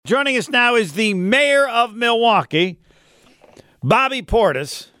Joining us now is the mayor of Milwaukee, Bobby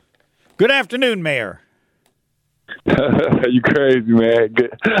Portis. Good afternoon, Mayor. You crazy, man.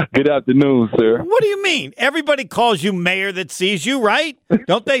 Good afternoon, sir. What do you mean? Everybody calls you mayor that sees you, right?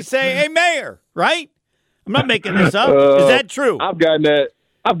 Don't they say, hey, mayor, right? I'm not making this up. Is that true? I've gotten it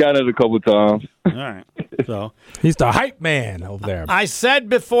a couple of times. All right. So he's the hype man over there. I said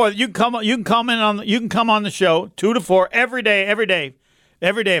before, you can come on the show 2 to 4 every day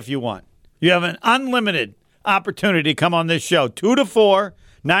if you want. You have an unlimited opportunity to come on this show 2 to 4,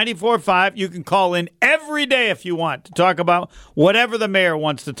 94.5. You can call in every day if you want to talk about whatever the mayor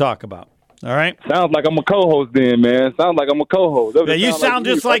wants to talk about. All right. Sounds like I'm a co-host then, man. Sounds like I'm a co-host. Yeah, you sound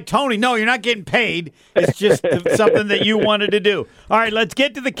just like Tony. No, you're not getting paid. It's just something that you wanted to do. All right, let's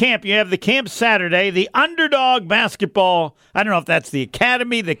get to the camp. You have the camp Saturday, the Underdog Basketball. I don't know if that's the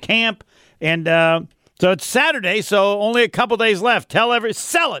academy, the camp, and so it's Saturday. So only a couple days left.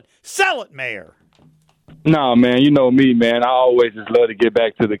 Sell it, Mayor. Nah, man. You know me, man. I always just love to get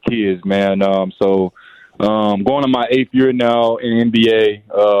back to the kids, man. Going on my 8th year now in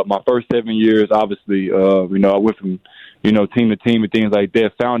NBA. My first 7 years, obviously, I went from, team to team and things like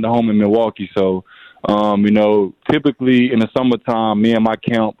that. Found a home in Milwaukee. So, typically in the summertime, me and my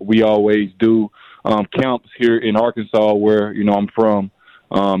camp, we always do camps here in Arkansas where, I'm from.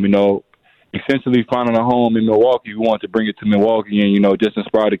 Essentially finding a home in Milwaukee. We want to bring it to Milwaukee and, just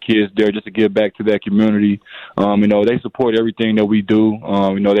inspire the kids there, just to give back to that community. They support everything that we do.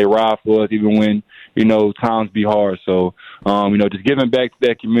 They ride for us even when, times be hard. So, just giving back to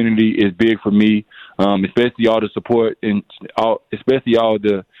that community is big for me, especially all the support and especially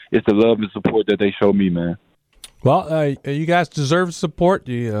it's the love and support that they show me, man. Well, you guys deserve support.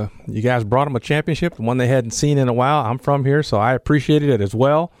 You guys brought them a championship, one they hadn't seen in a while. I'm from here, so I appreciated it as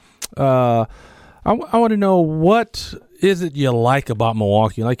well. I want to know, what is it you like about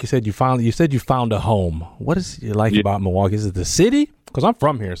Milwaukee? Like you said, you found a home. What is it you like about Milwaukee? Is it the city? Because I'm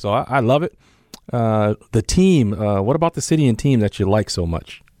from here, so I love it. The team. What about the city and team that you like so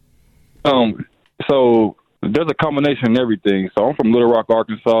much? So there's a combination of everything. So I'm from Little Rock,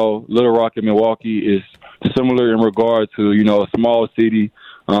 Arkansas. Little Rock and Milwaukee is similar in regard to, a small city,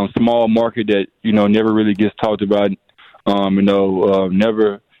 small market that, never really gets talked about.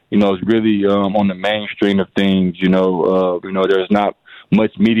 Never, it's really on the mainstream of things. There's not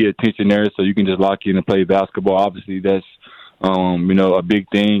much media attention there, so you can just lock in and play basketball. Obviously, that's a big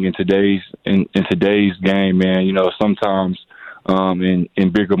thing in today's game, man. Sometimes in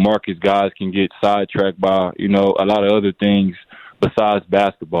bigger markets, guys can get sidetracked by a lot of other things besides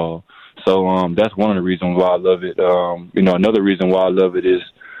basketball. So that's one of the reasons why I love it. Another reason why I love it is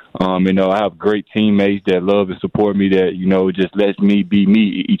I have great teammates that love and support me, that just lets me be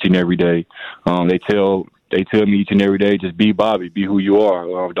me each and every day. They tell me each and every day, just be Bobby, be who you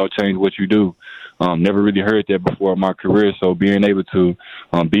are. Don't change what you do. Never really heard that before in my career. So being able to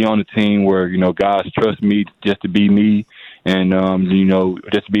be on a team where, guys trust me just to be me and,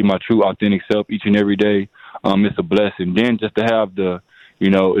 just to be my true authentic self each and every day, it's a blessing. Then just to have the,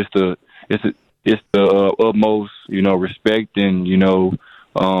 it's the utmost, respect and,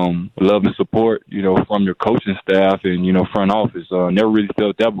 love and support, from your coaching staff and, front office. Never really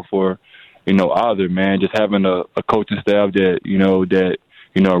felt that before, either, man. Just having a coaching staff that,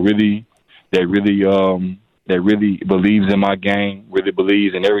 that really believes in my game, really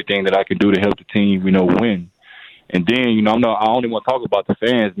believes in everything that I can do to help the team, win. And then, I only want to talk about the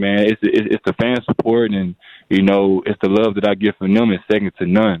fans, man. It's the fan support and, it's the love that I get from them is second to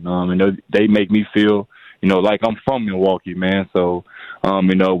none. And they make me feel, like I'm from Milwaukee, man. So,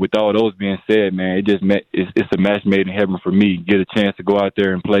 with all those being said, man, it's a match made in heaven for me. Get a chance to go out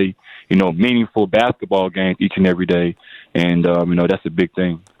there and play, meaningful basketball games each and every day. And, that's a big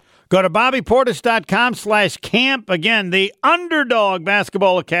thing. Go to BobbyPortis.com/camp. Again, the Underdog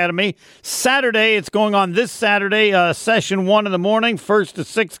Basketball Academy. Saturday, it's going on this Saturday, session 1 in the morning, 1st to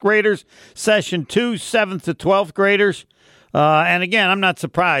 6th graders, session 2, 7th to 12th graders. And again, I'm not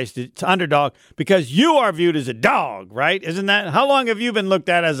surprised it's Underdog because you are viewed as a dog, right? Isn't that? How long have you been looked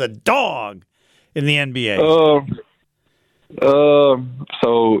at as a dog in the NBA?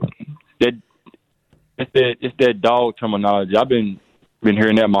 So it's that dog terminology. I've been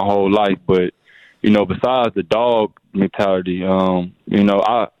hearing that my whole life, but besides the dog mentality, I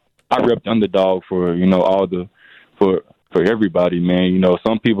rep the underdog for for everybody, man.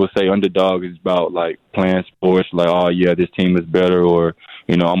 Some people say underdog is about like playing sports, like, oh yeah, this team is better, or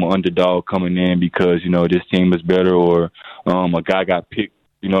I'm an underdog coming in because this team is better, or a guy got picked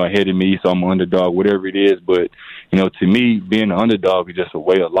ahead of me, so I'm an underdog, whatever it is. But to me, being an underdog is just a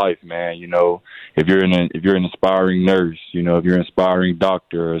way of life, man. If you're an inspiring nurse, if you're an inspiring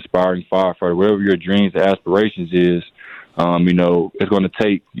doctor, aspiring firefighter, whatever your dreams and aspirations is, it's going to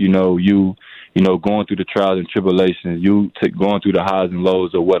take, going through the trials and tribulations, going through the highs and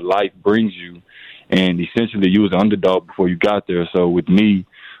lows of what life brings you. And essentially, you was an underdog before you got there. So with me,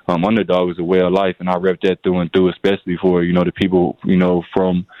 underdog is a way of life, and I rep that through and through, especially for, the people,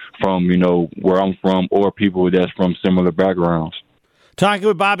 from where I'm from, or people that's from similar backgrounds. Talking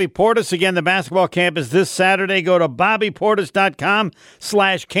with Bobby Portis. Again, the basketball camp is this Saturday. Go to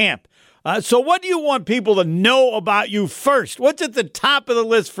bobbyportis.com/camp. So what do you want people to know about you first? What's at the top of the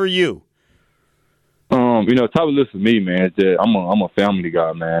list for you? Top of the list for me, man, is that I'm a family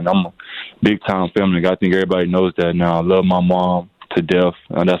guy, man. I'm a big-time family guy. I think everybody knows that now. I love my mom to death.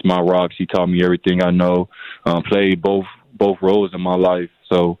 That's my rock. She taught me everything I know. Played both roles in my life.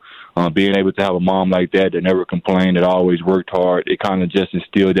 So being able to have a mom like that never complained, that always worked hard, it kind of just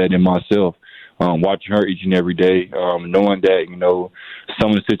instilled that in myself. Watching her each and every day, knowing that,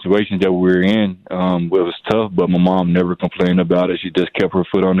 some of the situations that we were in, it was tough, but my mom never complained about it. She just kept her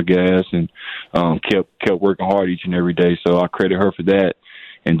foot on the gas and kept working hard each and every day. So I credit her for that.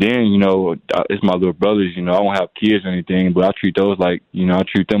 And then, it's my little brothers. I don't have kids or anything, but I treat those like, I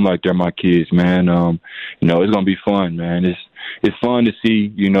treat them like they're my kids, man. It's going to be fun, man. It's fun to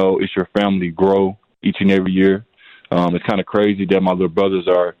see, it's your family grow each and every year. It's kind of crazy that my little brothers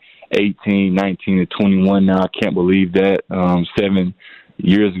are 18, 19, and 21 now. I can't believe that. 7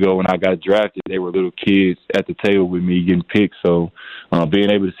 years ago when I got drafted, they were little kids at the table with me getting picked. So being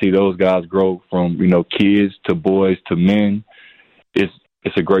able to see those guys grow from, kids to boys to men, it's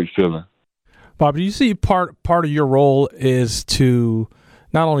a great feeling. Bob, do you see part of your role is to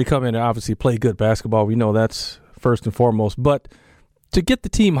not only come in and obviously play good basketball, we know that's first and foremost, but to get the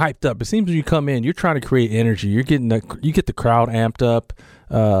team hyped up? It seems when you come in, you're trying to create energy. You get the crowd amped up.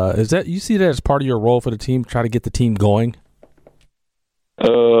 You see that as part of your role for the team, try to get the team going?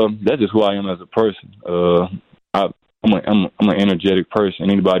 That's just who I am as a person. I'm an energetic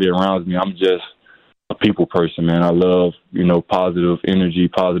person. Anybody around me, I'm just a people person, man. I love, positive energy,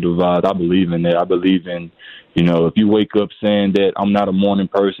 positive vibes. I believe in that. I believe in, if you wake up saying that I'm not a morning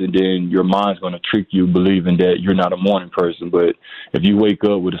person, then your mind's going to trick you believing that you're not a morning person. But if you wake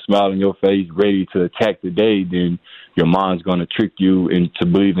up with a smile on your face, ready to attack the day, then your mind's going to trick you into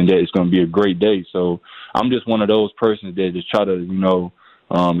believing that it's going to be a great day. So I'm just one of those persons that just try to,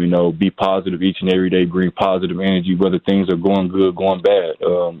 be positive each and every day, bring positive energy, whether things are going good, going bad.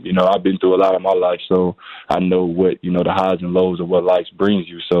 I've been through a lot of my life, so I know what, the highs and lows of what life brings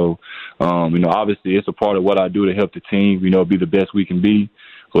you. So, obviously it's a part of what I do to help the team, be the best we can be.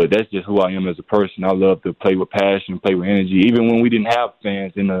 But that's just who I am as a person. I love to play with passion, play with energy. Even when we didn't have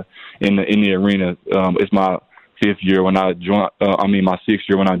fans in the arena, it's my fifth year when I joined. My sixth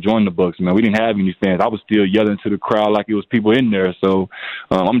year when I joined the Bucks. Man, we didn't have any fans. I was still yelling to the crowd like it was people in there. So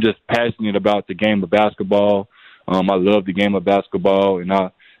I'm just passionate about the game of basketball. I love the game of basketball, and I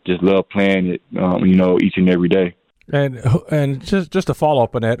just love playing it. Each and every day. And just to follow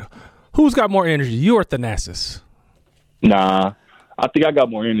up on that, who's got more energy, you or Thanasis? Nah, I think I got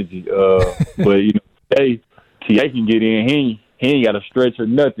more energy. But T.A. can get in. He ain't got to stretch or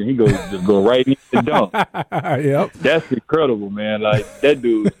nothing. He just go right in the dunk. Yep. That's incredible, man. Like, that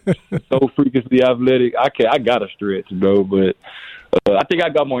dude so freakishly athletic. I got to stretch, bro. But I think I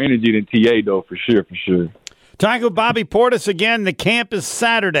got more energy than T.A., though, for sure. Talking with Bobby Portis again. The camp is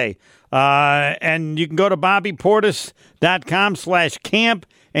Saturday. And you can go to bobbyportis.com/camp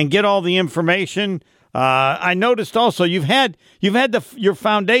and get all the information. I noticed also you've had your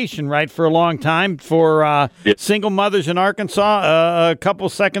foundation, right, for a long time for single mothers in Arkansas. A couple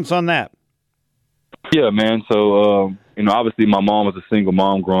seconds on that. Yeah, man. So obviously my mom was a single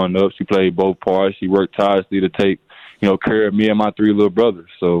mom growing up. She played both parts. She worked tirelessly to take care of me and my three little brothers.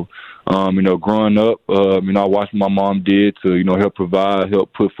 So growing up, I watched what my mom did to help provide,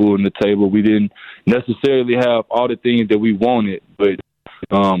 help put food on the table. We didn't necessarily have all the things that we wanted, but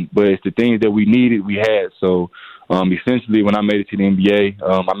it's the things that we needed, we had. So essentially, when I made it to the NBA,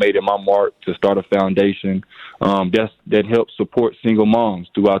 I made it my mark to start a foundation that helps support single moms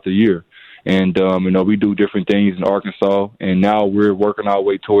throughout the year. And, we do different things in Arkansas, and now we're working our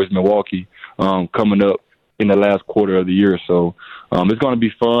way towards Milwaukee coming up in the last quarter of the year. So it's going to be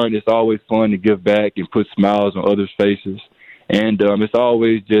fun. It's always fun to give back and put smiles on others' faces. And it's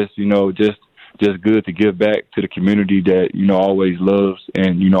always just good to give back to the community that, always loves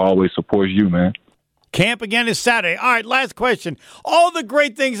and, always supports you, man. Camp again is Saturday. All right, last question. All the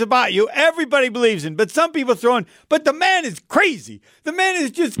great things about you, everybody believes in, but some people throw in, but the man is crazy. The man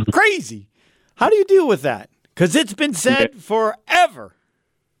is just crazy. How do you deal with that? Because it's been said forever.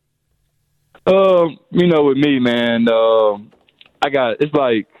 With me, man, it's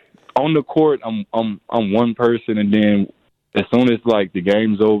like on the court, I'm one person, and then as soon as like the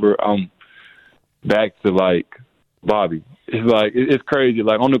game's over, I'm back to like Bobby. It's like it's crazy.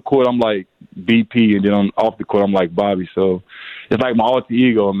 Like on the court, I'm like BP, and then off the court, I'm like Bobby. So it's like my alter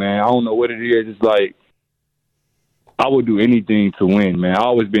ego, man. I don't know what it is. It's like I would do anything to win, man. I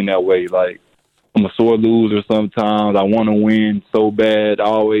always been that way. Like I'm a sore loser sometimes. I want to win so bad. I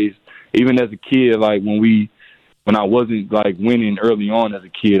always, even as a kid, like when I wasn't like winning early on as a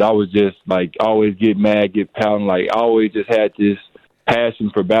kid, I was just like always get mad, get pounded. Like I always just had this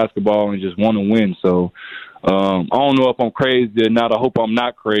passion for basketball and just want to win. So I don't know if I'm crazy or not. I hope I'm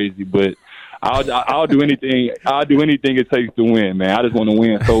not crazy, but I'll do anything. I'll do anything it takes to win, man. I just want to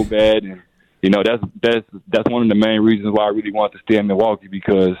win so bad, and that's one of the main reasons why I really want to stay in Milwaukee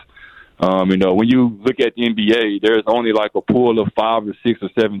because. When you look at the NBA, there's only like a pool of 5 or 6 or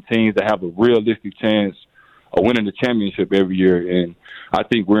 7 teams that have a realistic chance of winning the championship every year, and I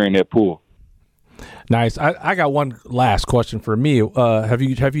think we're in that pool. Nice. I got one last question for me. Have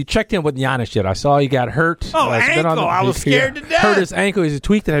you checked in with Giannis yet? I saw he got hurt. Ankle. I was scared to death. Hurt his ankle. He's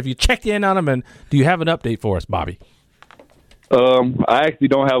tweaked it. Have you checked in on him, and do you have an update for us, Bobby? I actually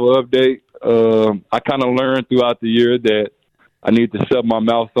don't have an update. I kind of learned throughout the year that I need to shut my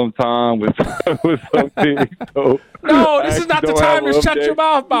mouth sometime with something. So no, this is not the time to shut your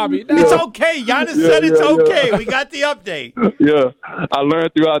mouth, Bobby. No. It's okay. Giannis said it's okay. Yeah. We got the update. Yeah. I learned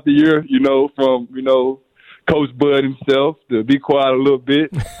throughout the year, from, Coach Bud himself to be quiet a little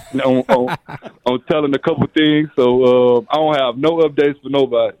bit on telling a couple things. So I don't have no updates for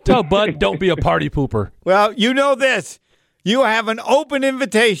nobody. Tell Bud don't be a party pooper. Well, you know this. You have an open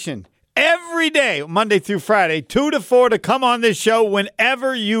invitation. Every day, Monday through Friday, 2 to 4 to come on this show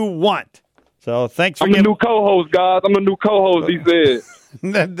whenever you want. So thanks for I'm the new co-host, guys. I'm the new co-host, he said.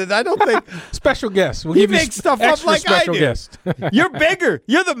 I don't think. Special guest. He makes stuff up like I do. Guest. You're bigger.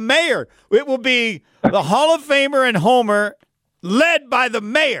 You're the mayor. It will be the Hall of Famer and Homer led by the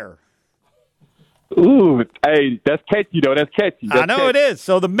mayor. Ooh, hey, that's catchy, though. That's catchy. I know it is.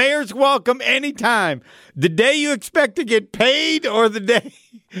 So the mayor's welcome anytime. The day you expect to get paid or the day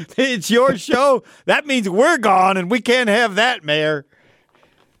it's your show, that means we're gone, and we can't have that, Mayor.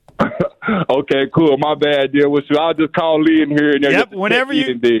 Okay, cool. My bad, dear. I'll just call Lee in here. And yep, whenever you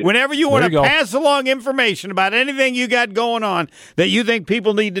want to pass along information about anything you got going on that you think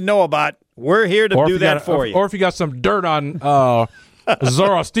people need to know about, we're here to do that for you. Or if you got some dirt on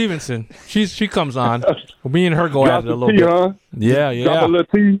Zora Stevenson, she comes on. Me and her go at it a little bit. Huh? Yeah. Drop a little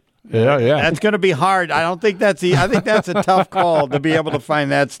tea. Yeah. That's going to be hard. I don't think that's I think that's a tough call to be able to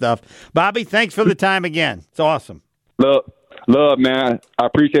find that stuff. Bobby, thanks for the time again. It's awesome. Love, man. I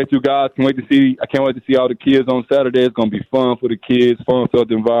appreciate you guys. I can't wait to see all the kids on Saturday. It's going to be fun for the kids, fun for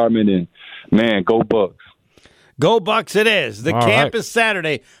the environment, and man, go Bucks. Go Bucks it is. The camp is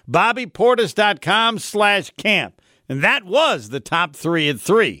Saturday. BobbyPortis.com/camp. And that was the top 3 at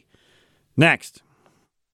 3. Next.